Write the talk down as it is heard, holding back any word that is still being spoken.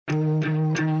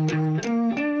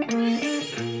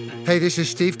Hey, this is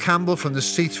Steve Campbell from the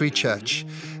C3 Church.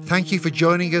 Thank you for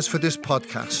joining us for this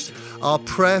podcast. Our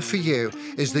prayer for you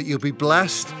is that you'll be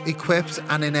blessed, equipped,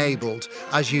 and enabled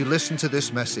as you listen to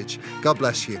this message. God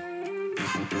bless you.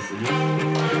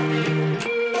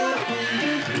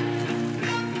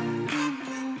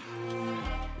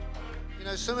 You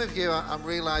know, some of you, I'm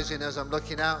realizing as I'm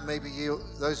looking out, maybe you,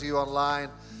 those of you online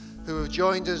who have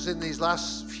joined us in these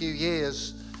last few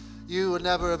years, you would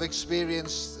never have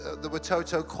experienced the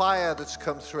Watoto choir that's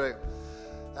come through.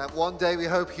 One day we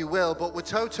hope you will, but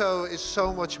Watoto is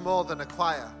so much more than a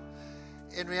choir.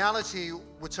 In reality,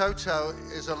 Watoto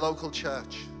is a local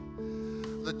church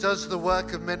that does the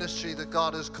work of ministry that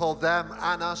God has called them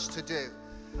and us to do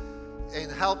in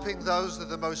helping those that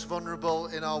are the most vulnerable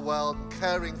in our world,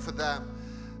 caring for them,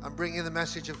 and bringing the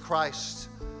message of Christ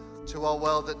to our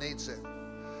world that needs it.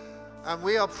 And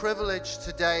we are privileged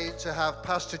today to have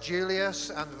Pastor Julius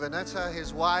and Vanetta,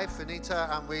 his wife, Anita,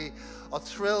 and we are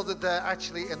thrilled that they're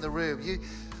actually in the room.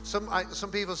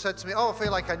 Some people said to me, I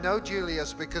feel like I know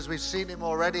Julius because we've seen him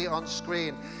already on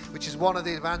screen, which is one of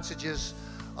the advantages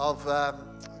of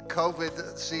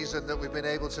COVID season, that we've been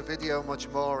able to video much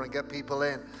more and get people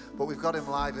in, but we've got him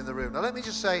live in the room. Now let me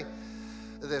just say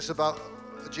this about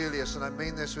Julius, and I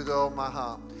mean this with all my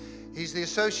heart. He's the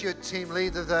associate team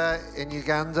leader there in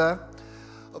Uganda.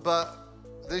 But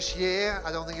this year,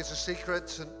 I don't think it's a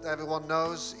secret, and everyone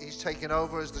knows, he's taken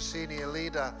over as the senior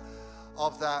leader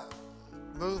of that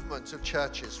movement of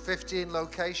churches. 15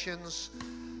 locations,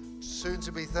 soon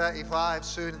to be 35,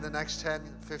 soon in the next 10,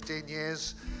 15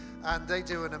 years. And they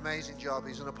do an amazing job.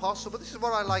 He's an apostle. But this is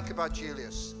what I like about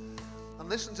Julius. And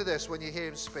listen to this when you hear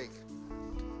him speak.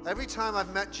 Every time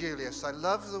I've met Julius, I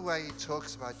love the way he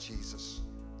talks about Jesus.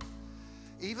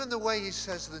 Even the way he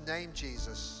says the name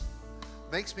Jesus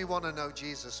makes me want to know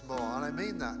Jesus more. And I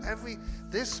mean that.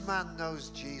 This man knows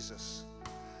Jesus.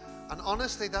 And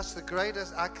honestly, that's the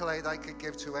greatest accolade I could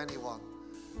give to anyone.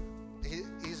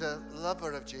 He's a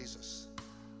lover of Jesus.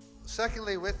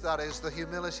 Secondly, with that is the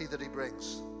humility that he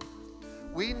brings.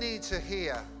 We need to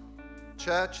hear,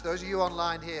 church, those of you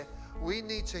online here, we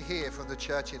need to hear from the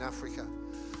church in Africa.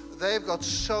 They've got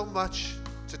so much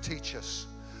to teach us.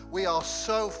 We are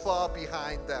so far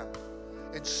behind them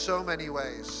in so many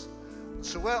ways.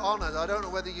 So we're honored. I don't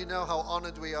know whether you know how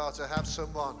honored we are to have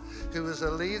someone who is a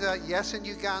leader, yes, in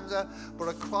Uganda, but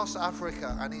across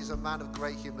Africa, and he's a man of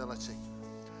great humility.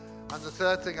 And the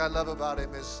third thing I love about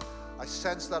him is I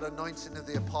sense that anointing of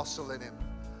the apostle in him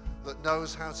that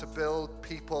knows how to build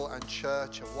people and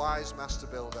church, a wise master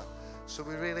builder. So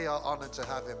we really are honored to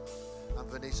have him and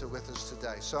Vanessa with us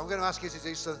today. So I'm going to ask you to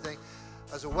do something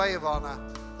as a way of honor,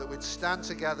 that we'd stand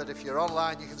together. If you're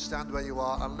online, you can stand where you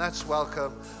are, and let's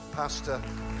welcome Pastor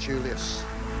Julius.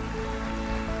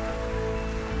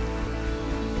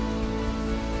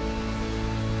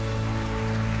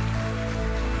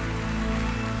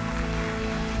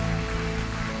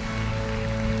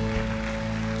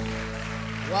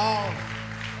 Wow.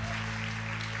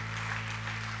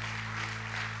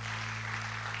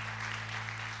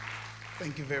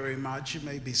 Thank you very much. You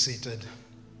may be seated.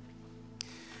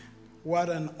 What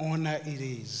an honor it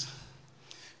is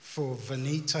for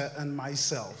Vanita and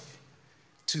myself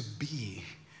to be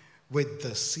with the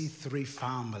C3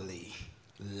 family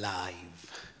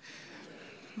live.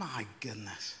 My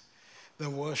goodness, the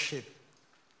worship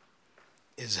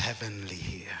is heavenly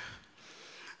here,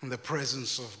 and the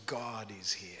presence of God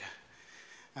is here,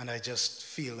 and I just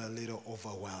feel a little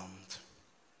overwhelmed.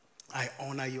 I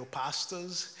honor your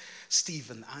pastors,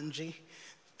 Steve and Angie.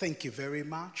 Thank you very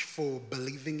much for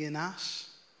believing in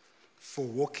us, for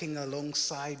walking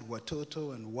alongside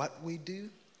Watoto and what we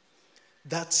do.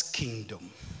 That's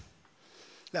kingdom.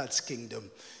 That's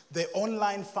kingdom. The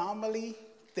online family,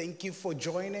 thank you for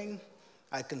joining.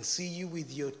 I can see you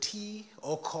with your tea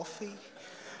or coffee.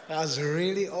 That's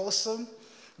really awesome.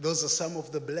 Those are some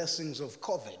of the blessings of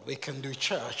COVID. We can do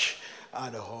church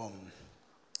at home.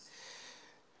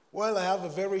 Well, I have a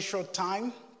very short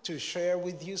time to share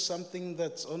with you something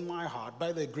that's on my heart.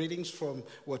 By the greetings from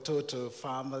Watoto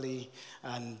family,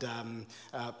 and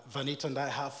Vanita and I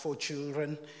have 4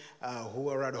 children who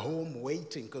are at home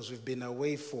waiting because we've been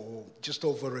away for just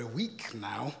over a week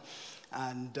now.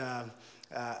 And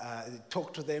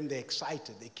talk to them, they're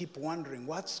excited. They keep wondering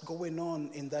what's going on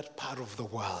in that part of the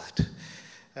world.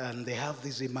 And they have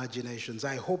these imaginations.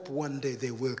 I hope one day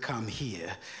they will come here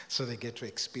so they get to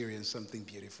experience something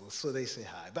beautiful. So they say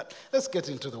hi. But let's get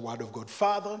into the Word of God.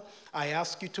 Father, I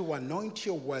ask you to anoint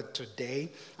your word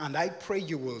today, and I pray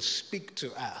you will speak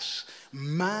to us.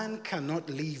 Man cannot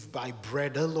live by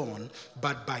bread alone,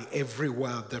 but by every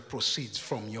word that proceeds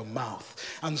from your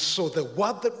mouth. And so the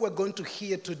word that we're going to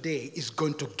hear today is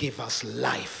going to give us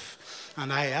life.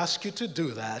 And I ask you to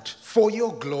do that for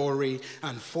your glory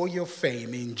and for your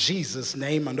fame in Jesus'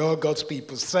 name. And all God's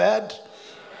people said,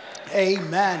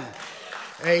 Amen.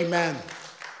 Amen.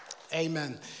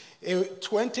 Amen.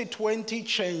 2020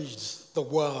 changed the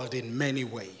world in many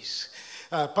ways.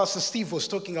 Pastor Steve was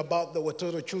talking about the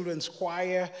Watoto Children's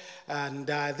Choir, and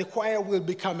the choir will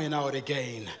be coming out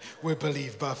again, we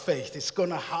believe by faith. It's going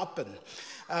to happen.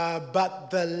 But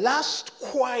the last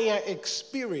choir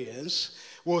experience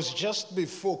was just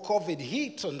before COVID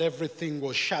hit and everything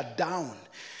was shut down.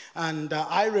 And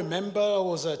I remember I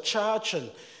was at church and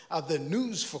the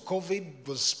news for COVID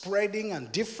was spreading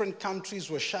and different countries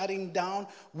were shutting down.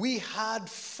 We had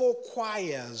 4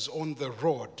 choirs on the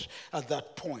road at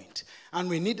that point. And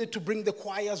we needed to bring the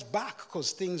choirs back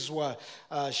because things were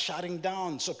shutting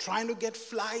down. So trying to get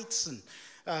flights and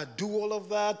do all of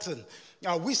that. And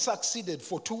we succeeded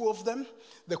for 2 of them.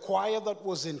 The choir that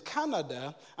was in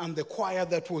Canada and the choir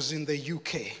that was in the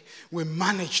UK. We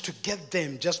managed to get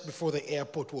them just before the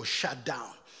airport was shut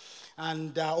down.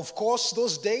 And of course,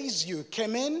 those days you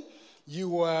came in, you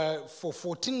were for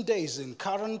 14 days in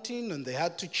quarantine, and they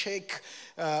had to check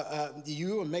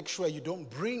you and make sure you don't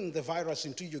bring the virus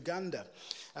into Uganda.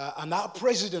 And our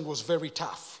president was very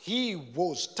tough. He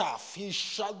was tough. He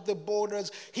shut the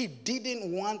borders. He didn't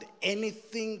want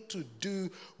anything to do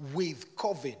with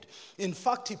COVID. In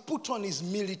fact, he put on his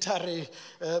military,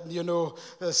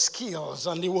 skills,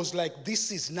 and he was like,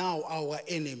 this is now our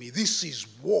enemy. This is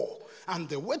war. And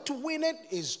the way to win it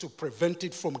is to prevent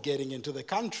it from getting into the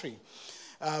country.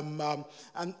 And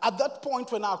at that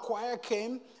point, when our choir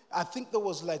came, I think there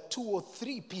was like 2 or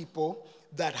 3 people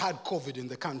that had COVID in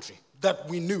the country that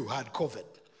we knew had COVID.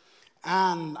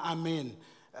 And I mean,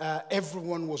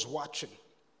 everyone was watching.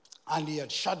 And he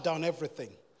had shut down everything.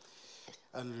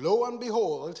 And lo and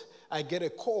behold, I get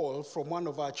a call from one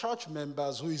of our church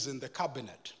members who is in the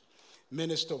cabinet,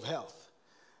 Minister of Health.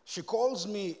 She calls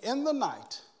me in the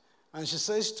night and she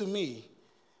says to me,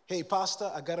 hey,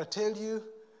 Pastor, I got to tell you,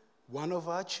 one of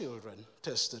our children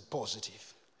tested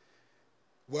positive.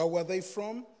 Where were they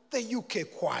from? The UK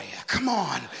choir. Come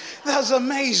on, that's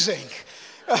amazing.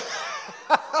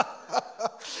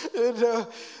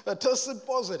 Tested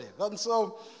positive.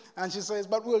 And she says,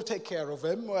 but we'll take care of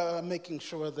him. We're making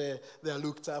sure they're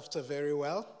looked after very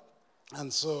well.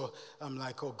 And so I'm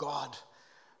like, oh God,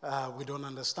 we don't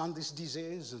understand this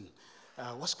disease, and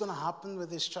what's going to happen with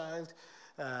this child?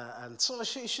 And so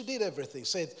she did everything.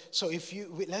 Said, so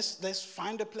let's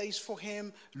find a place for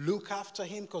him, look after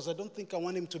him, because I don't think I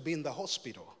want him to be in the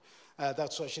hospital.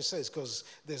 That's what she says, because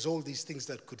there's all these things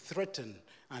that could threaten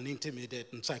and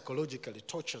intimidate and psychologically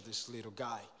torture this little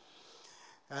guy.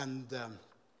 And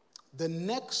the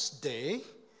next day,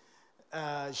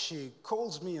 she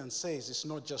calls me and says, it's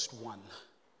not just one.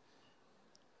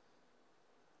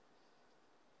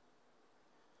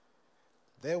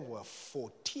 There were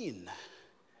 14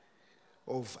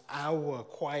 of our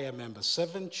choir members,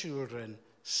 7 children,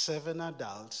 7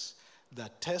 adults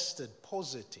that tested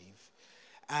positive.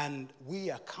 And we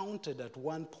accounted at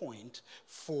one point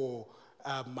for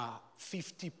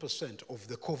 50% of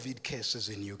the COVID cases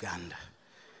in Uganda.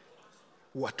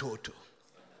 Watoto.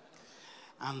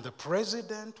 And the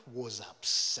president was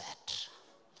upset.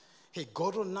 He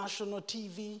got on national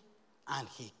TV and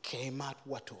he came at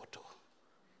Watoto.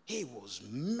 He was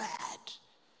mad.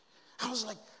 I was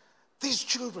like, these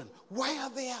children, why are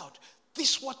they out?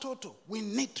 This Watoto, we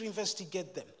need to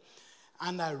investigate them.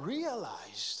 And I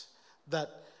realized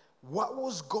that what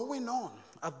was going on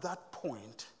at that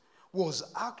point was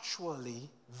actually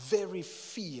very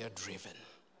fear-driven.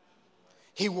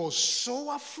 He was so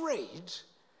afraid,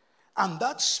 and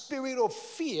that spirit of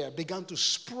fear began to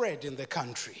spread in the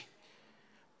country.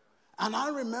 And I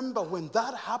remember when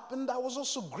that happened, I was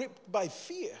also gripped by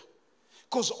fear.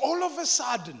 Because all of a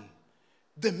sudden,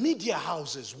 the media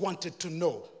houses wanted to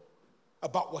know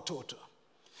about Watoto.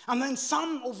 And then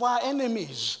some of our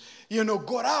enemies,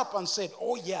 got up and said,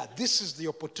 oh yeah, this is the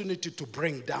opportunity to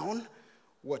bring down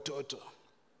Watoto.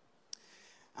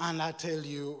 And I tell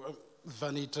you,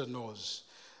 Vanita knows,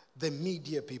 the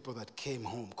media people that came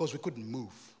home, because we couldn't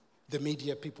move. The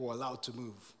media people were allowed to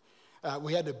move.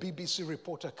 We had a BBC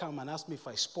reporter come and ask me if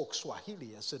I spoke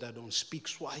Swahili. I said I don't speak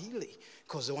Swahili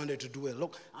because they wanted to do a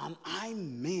look. And I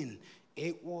mean,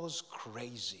 it was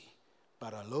crazy,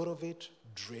 but a lot of it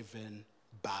driven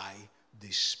by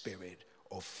the spirit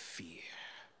of fear.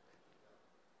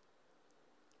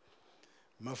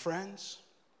 My friends,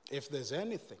 if there's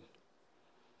anything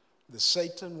that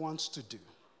Satan wants to do,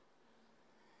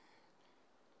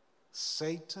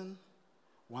 Satan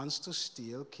wants to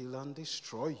steal, kill, and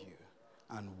destroy you.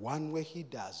 And one way he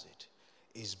does it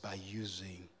is by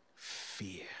using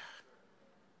fear.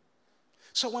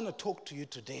 So I want to talk to you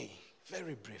today,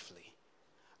 very briefly,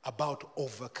 about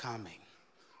overcoming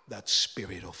that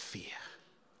spirit of fear.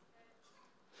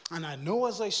 And I know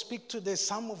as I speak today,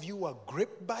 some of you are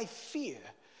gripped by fear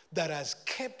that has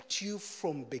kept you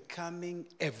from becoming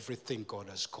everything God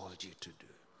has called you to do.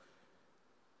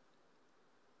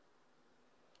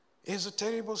 It's a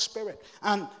terrible spirit.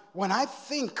 And when I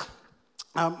think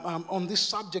on this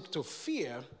subject of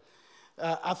fear,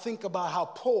 I think about how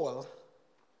Paul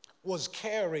was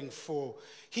caring for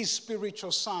his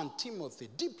spiritual son, Timothy,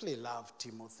 deeply loved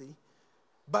Timothy.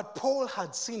 But Paul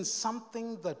had seen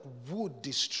something that would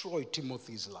destroy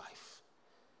Timothy's life.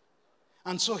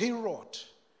 And so he wrote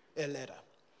a letter.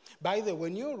 By the way,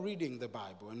 when you're reading the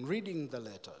Bible and reading the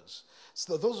letters,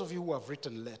 so those of you who have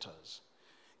written letters,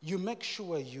 you make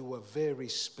sure you are very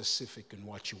specific in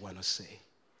what you want to say.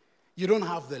 You don't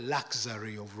have the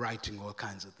luxury of writing all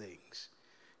kinds of things.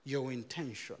 You're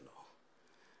intentional.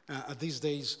 These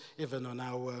days, even on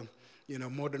our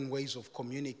modern ways of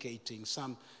communicating,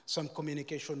 some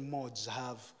communication modes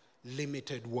have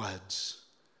limited words.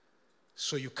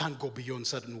 So you can't go beyond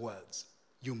certain words.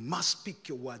 You must pick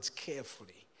your words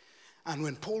carefully. And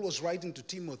when Paul was writing to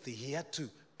Timothy, he had to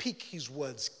pick his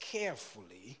words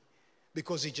carefully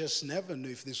because he just never knew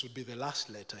if this would be the last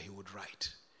letter he would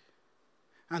write.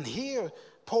 And here,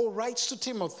 Paul writes to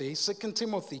Timothy, 2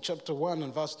 Timothy chapter 1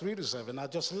 and verse 3 to 7. I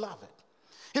just love it.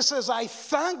 He says, I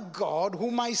thank God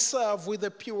whom I serve with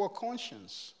a pure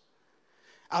conscience,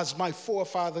 as my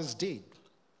forefathers did.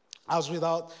 As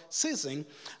without ceasing,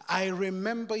 I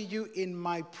remember you in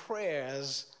my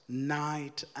prayers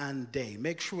night and day.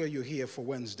 Make sure you're here for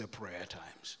Wednesday prayer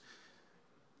times.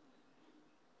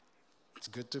 It's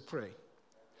good to pray.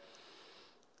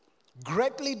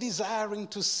 Greatly desiring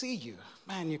to see you.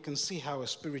 Man, you can see how a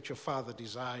spiritual father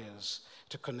desires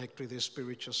to connect with his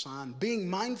spiritual son. Being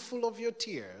mindful of your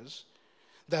tears,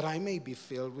 that I may be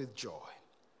filled with joy.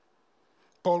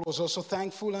 Paul was also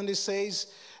thankful, and he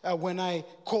says, when I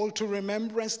call to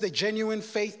remembrance the genuine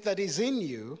faith that is in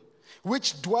you,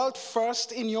 which dwelt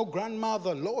first in your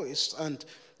grandmother Lois and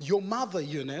your mother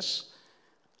Eunice,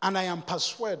 and I am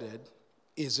persuaded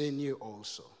is in you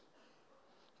also.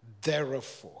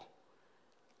 Therefore,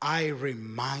 I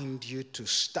remind you to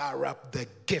stir up the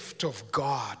gift of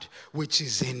God which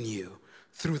is in you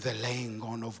through the laying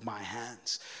on of my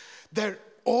hands.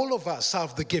 All of us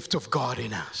have the gift of God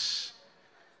in us.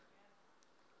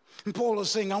 And Paul is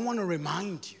saying, I want to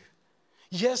remind you.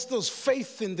 Yes, there's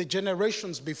faith in the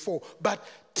generations before, but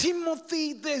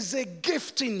Timothy, there's a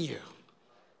gift in you.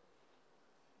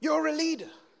 You're a leader.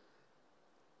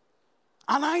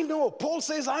 And I know, Paul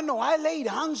says, I laid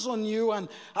hands on you and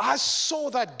I saw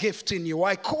that gift in you.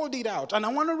 I called it out. And I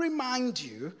want to remind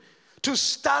you to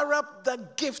stir up the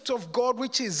gift of God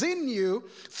which is in you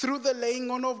through the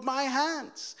laying on of my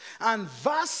hands. And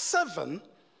verse 7,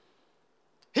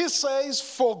 he says,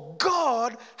 for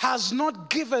God has not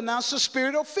given us a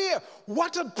spirit of fear.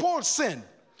 What had Paul seen?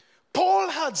 Paul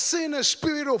had seen a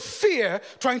spirit of fear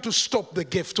trying to stop the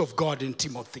gift of God in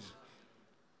Timothy.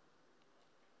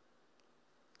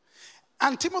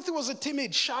 And Timothy was a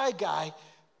timid, shy guy,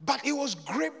 but he was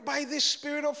gripped by this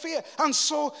spirit of fear. And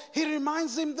so he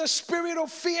reminds him the spirit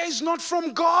of fear is not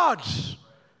from God.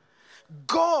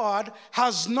 God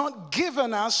has not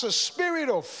given us a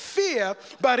spirit of fear,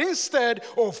 but instead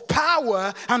of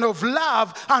power and of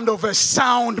love and of a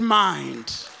sound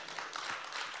mind.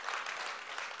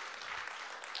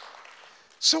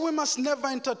 So we must never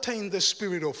entertain the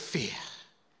spirit of fear.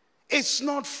 It's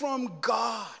not from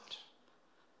God.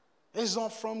 It's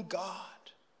not from God.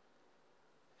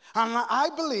 And I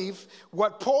believe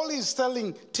what Paul is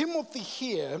telling Timothy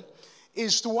here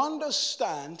is to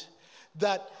understand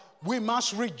that we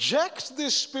must reject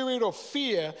this spirit of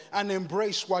fear and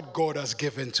embrace what God has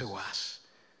given to us.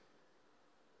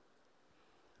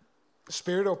 The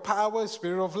spirit of power,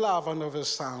 spirit of love, and of a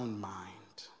sound mind.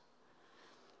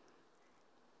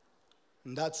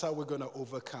 And that's how we're going to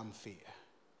overcome fear.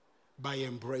 By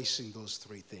embracing those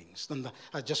three things. And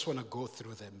I just want to go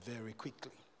through them very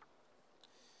quickly.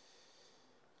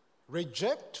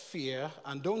 Reject fear,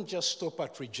 and don't just stop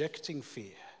at rejecting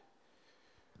fear.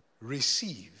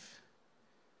 Receive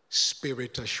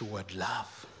spirit-assured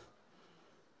love.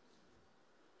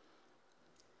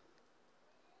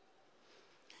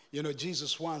 You know,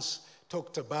 Jesus once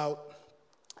talked about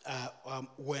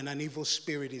when an evil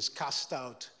spirit is cast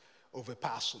out of a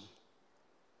person.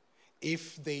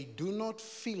 If they do not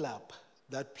fill up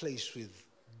that place with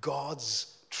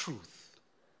God's truth,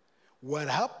 what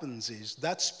happens is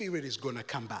that spirit is going to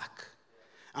come back.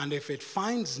 And if it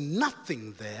finds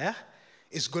nothing there,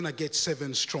 it's going to get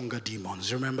 7 stronger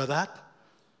demons. Remember that?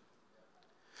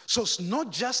 So it's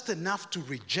not just enough to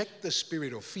reject the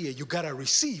spirit of fear. You got to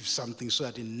receive something so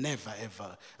that it never,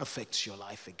 ever affects your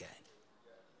life again.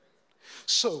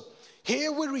 So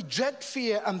here we reject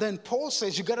fear, and then Paul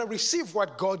says you got to receive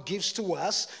what God gives to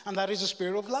us, and that is the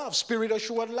spirit of love, spirit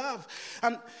assured love.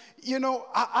 And, you know,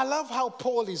 I love how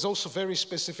Paul is also very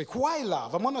specific. Why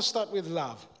love? I'm going to start with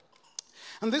love.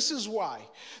 And this is why.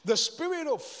 The spirit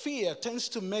of fear tends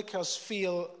to make us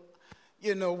feel,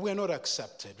 you know, we're not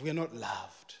accepted, we're not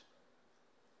loved.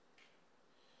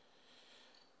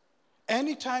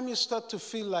 Anytime you start to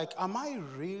feel like, am I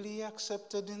really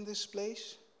accepted in this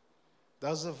place?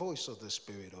 That's the voice of the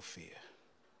spirit of fear.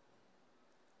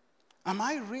 Am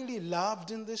I really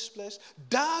loved in this place?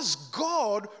 Does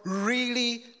God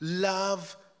really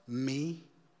love me?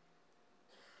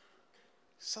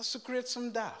 It starts to create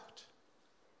some doubt.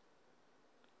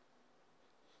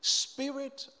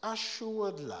 Spirit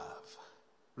assured love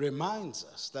reminds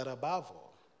us that above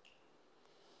all,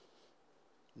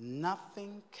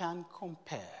 nothing can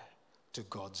compare to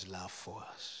God's love for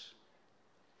us.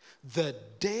 The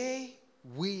day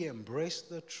we embrace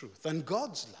the truth, and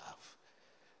God's love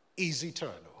is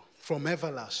eternal, from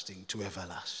everlasting to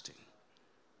everlasting.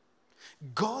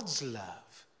 God's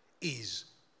love is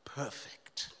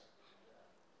perfect.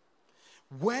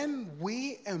 When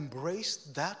we embrace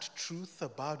that truth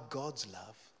about God's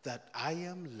love, that I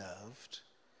am loved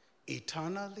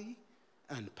eternally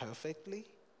and perfectly,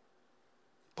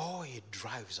 boy, it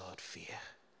drives out fear.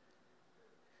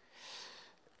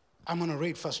 I'm going to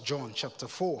read 1 John chapter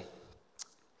 4.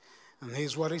 And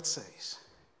here's what it says.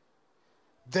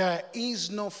 There is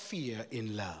no fear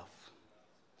in love.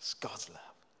 It's God's love.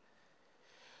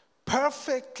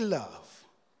 Perfect love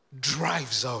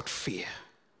drives out fear.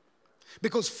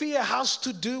 Because fear has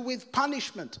to do with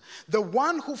punishment. The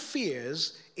one who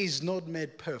fears is not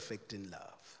made perfect in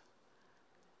love.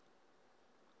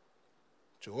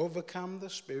 To overcome the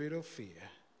spirit of fear,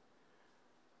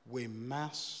 we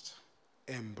must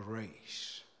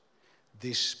embrace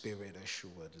this spirit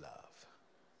assured love.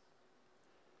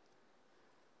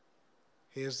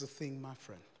 Here's the thing, my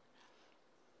friend.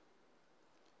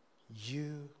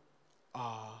 You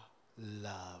are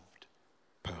loved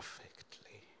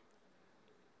perfectly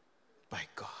by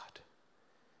God.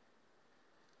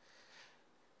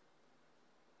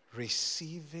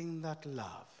 Receiving that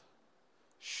love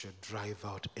should drive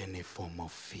out any form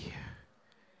of fear.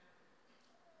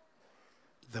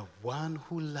 The one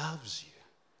who loves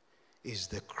you is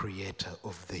the creator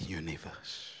of the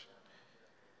universe.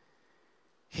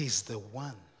 He's the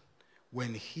one,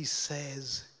 when he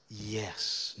says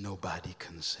yes, nobody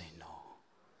can say no.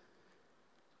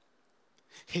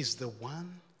 He's the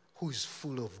one who is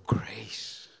full of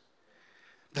grace,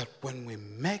 that when we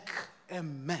make a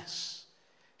mess,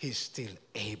 he's still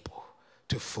able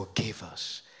to forgive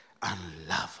us and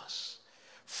love us.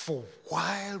 For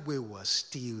while we were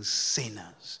still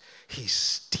sinners, he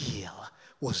still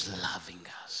was loving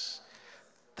us.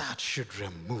 That should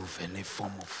remove any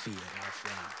form of fear, my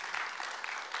friend.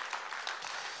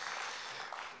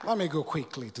 Let me go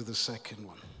quickly to the second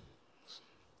one. It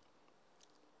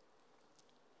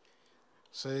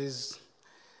says,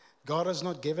 God has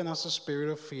not given us a spirit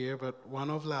of fear, but one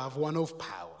of love, one of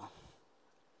power.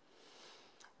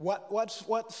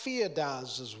 What fear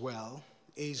does as well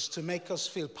is to make us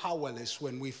feel powerless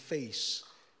when we face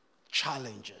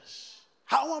challenges.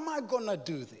 How am I going to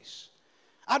do this?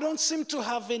 I don't seem to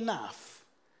have enough.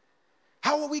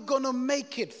 How are we going to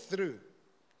make it through?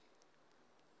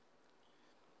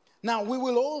 Now, we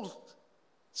will all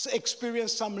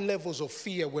experience some levels of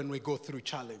fear when we go through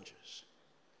challenges.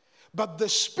 But the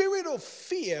spirit of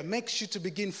fear makes you to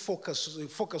begin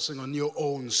focusing on your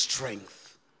own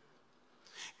strength.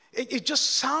 It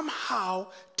just somehow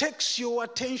takes your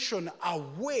attention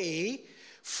away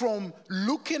from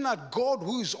looking at God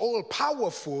who is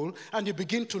all-powerful, and you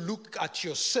begin to look at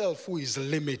yourself who is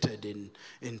limited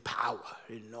in power,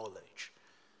 in knowledge.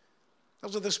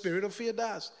 That's what the spirit of fear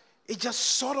does. It just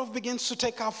sort of begins to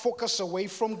take our focus away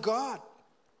from God,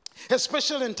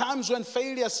 especially in times when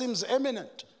failure seems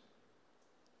imminent.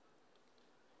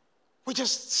 We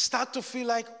just start to feel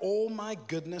like, oh my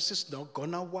goodness, it's not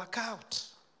going to work out.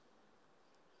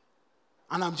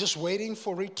 And I'm just waiting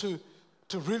for it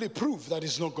to really prove that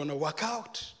it's not going to work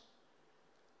out.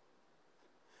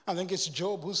 I think it's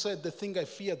Job who said, the thing I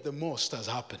feared the most has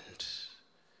happened.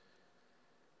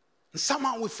 And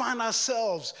somehow we find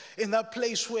ourselves in that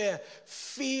place where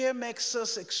fear makes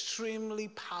us extremely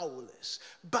powerless.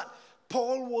 But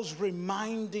Paul was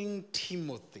reminding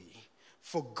Timothy,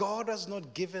 for God has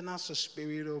not given us a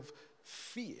spirit of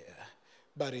fear,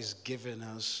 but he's given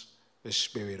us a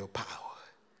spirit of power.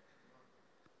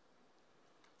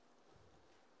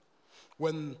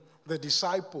 When the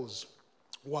disciples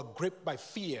were gripped by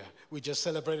fear, we just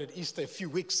celebrated Easter a few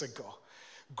weeks ago,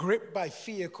 gripped by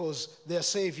fear because their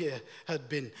Savior had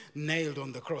been nailed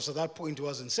on the cross. At that point, he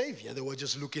wasn't Savior. They were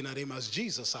just looking at him as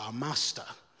Jesus, our master.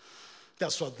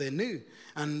 That's what they knew.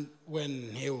 And when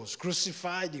he was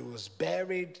crucified, he was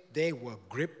buried, they were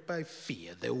gripped by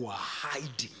fear. They were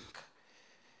hiding.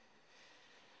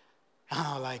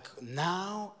 Like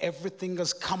now, everything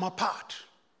has come apart.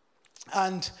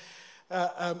 And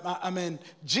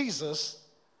Jesus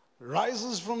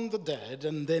rises from the dead,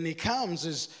 and then he comes,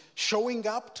 is showing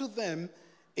up to them.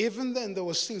 Even then, there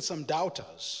were still some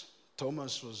doubters.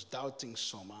 Thomas was doubting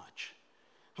so much.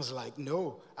 I was like,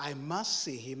 no, I must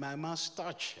see him. I must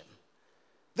touch him.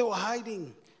 They were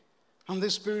hiding, and the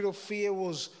spirit of fear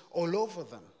was all over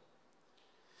them.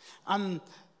 And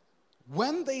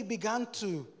when they began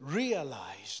to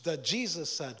realize that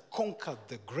Jesus had conquered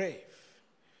the grave,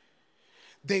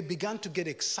 they began to get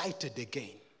excited again.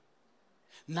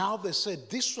 Now they said,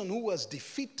 this one who has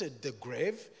defeated the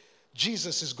grave,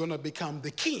 Jesus is going to become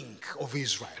the king of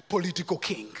Israel, political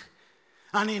king.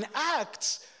 And in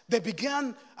Acts, they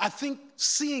began, I think,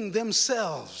 seeing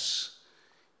themselves,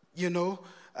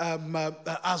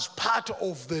 as part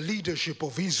of the leadership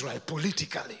of Israel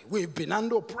politically. We've been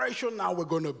under oppression, now we're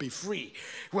going to be free.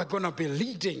 We're going to be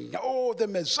leading. Oh, the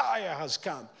Messiah has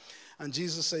come. And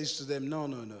Jesus says to them, no.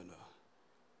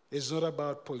 It's not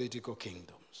about political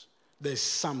kingdoms. There's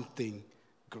something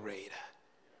greater.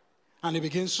 And he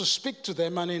begins to speak to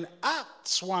them, and in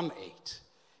Acts 1:8,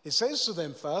 he says to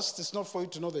them first, it's not for you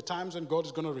to know the times when God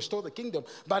is going to restore the kingdom.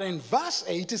 But in verse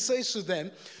 8, he says to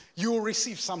them, you will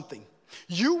receive something.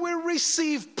 You will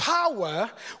receive power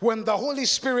when the Holy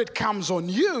Spirit comes on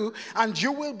you, and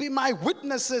you will be my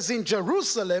witnesses in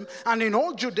Jerusalem and in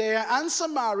all Judea and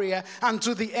Samaria and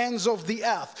to the ends of the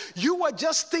earth. You are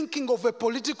just thinking of a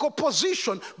political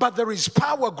position, but there is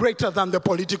power greater than the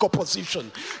political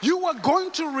position. You are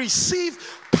going to receive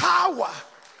power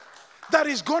that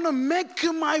is going to make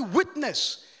you my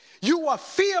witness. You are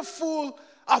fearful,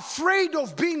 afraid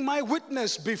of being my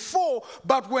witness before,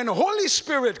 but when Holy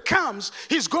Spirit comes,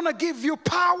 he's going to give you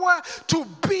power to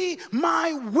be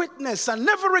my witness, and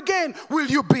never again will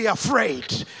you be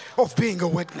afraid of being a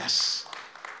witness.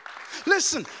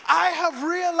 Listen, I have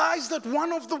realized that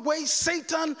one of the ways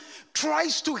Satan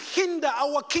tries to hinder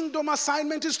our kingdom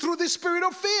assignment is through the spirit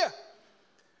of fear.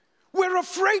 We're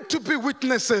afraid to be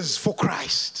witnesses for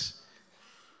Christ.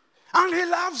 And he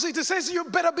loves it. He says, you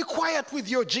better be quiet with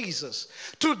your Jesus.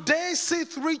 Today,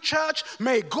 C3 Church,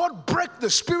 may God break the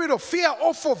spirit of fear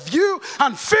off of you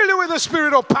and fill you with the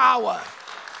spirit of power,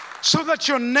 so that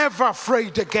you're never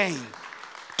afraid again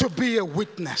to be a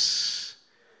witness.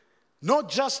 Not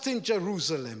just in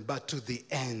Jerusalem, but to the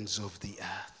ends of the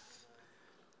earth.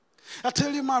 I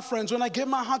tell you, my friends, when I gave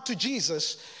my heart to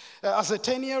Jesus as a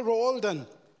 10-year-old and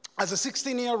as a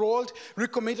 16-year-old,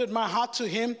 recommitted my heart to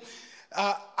him,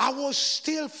 I was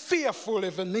still fearful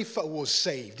even if I was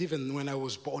saved, even when I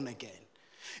was born again.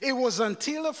 It was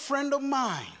until a friend of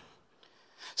mine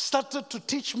started to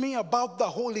teach me about the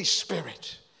Holy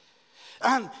Spirit.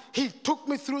 And he took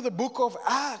me through the book of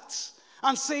Acts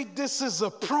and said, this is a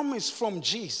promise from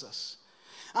Jesus.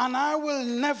 And I will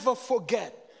never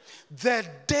forget the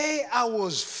day I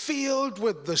was filled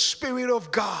with the Spirit of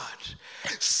God.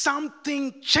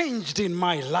 Something changed in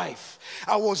my life.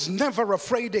 I was never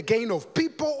afraid again of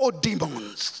people or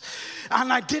demons.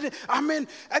 And I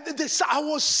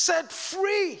was set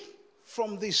free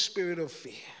from this spirit of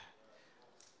fear.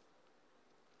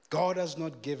 God has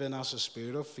not given us a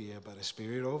spirit of fear, but a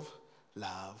spirit of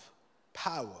love,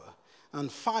 power,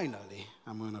 and finally,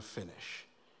 I'm going to finish.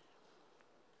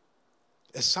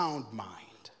 A sound mind.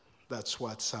 That's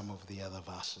what some of the other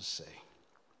verses say.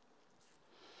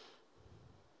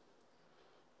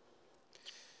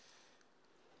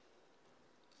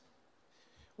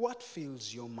 What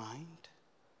fills your mind?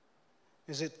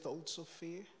 Is it thoughts of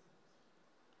fear?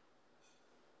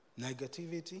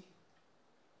 Negativity?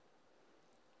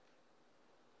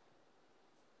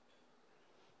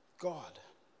 God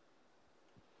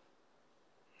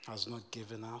has not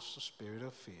given us a spirit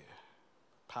of fear,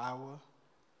 power,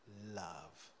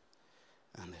 love,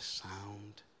 and a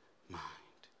sound mind.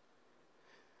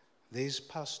 These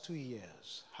past 2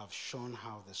 years have shown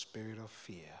how the spirit of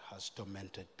fear has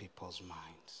tormented people's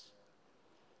minds.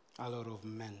 A lot of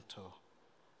mental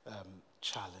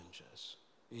challenges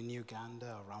in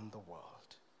Uganda, around the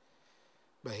world.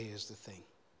 But here's the thing.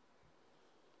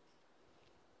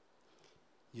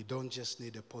 You don't just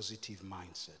need a positive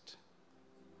mindset.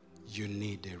 You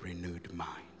need a renewed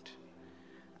mind.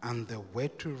 And the way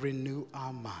to renew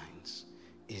our minds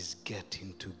is get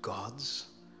into God's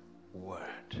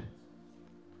word.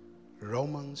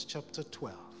 Romans chapter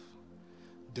 12.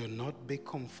 Do not be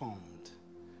conformed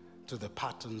to the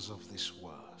patterns of this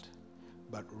world,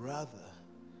 but rather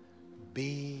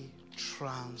be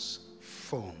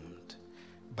transformed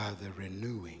by the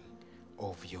renewing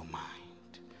of your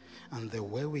mind. And the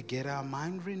way we get our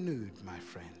mind renewed, my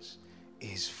friends,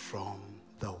 is from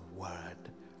the word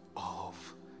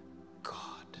of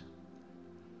God.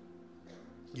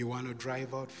 You want to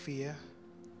drive out fear?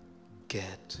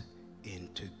 Get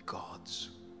into God's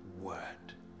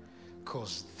word.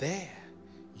 Because there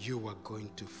you are going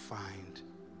to find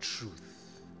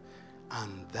truth.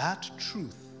 And that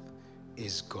truth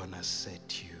is going to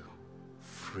set you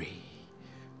free.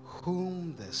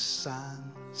 Whom the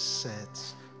Son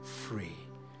sets free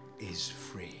is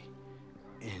free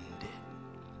indeed.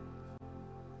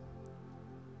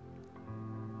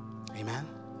 Amen?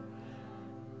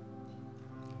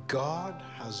 God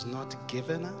has not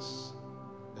given us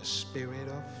a spirit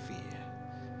of fear.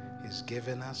 He's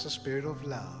given us a spirit of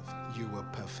love. You were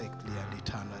perfectly and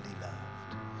eternally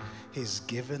loved. He's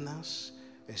given us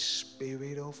a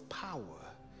spirit of power.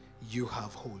 You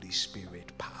have Holy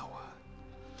Spirit power.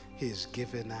 He's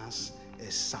given us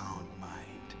a sound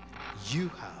mind. You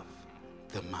have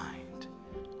the mind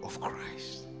of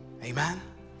Christ. Amen?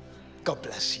 God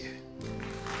bless you.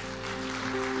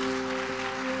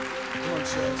 Come on,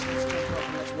 church. Let's jump up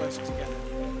and let's worship together.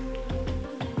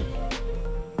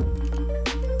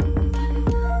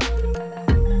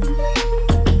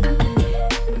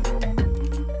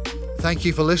 Thank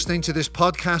you for listening to this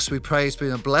podcast. We pray it's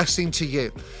been a blessing to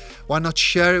you. Why not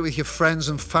share it with your friends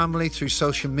and family through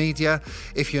social media?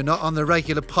 If you're not on the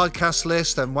regular podcast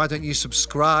list, then why don't you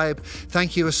subscribe?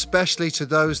 Thank you especially to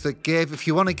those that give. If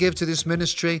you want to give to this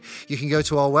ministry, you can go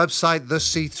to our website,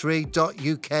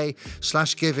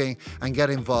 thec3.uk/giving, and get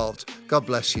involved. God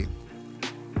bless you.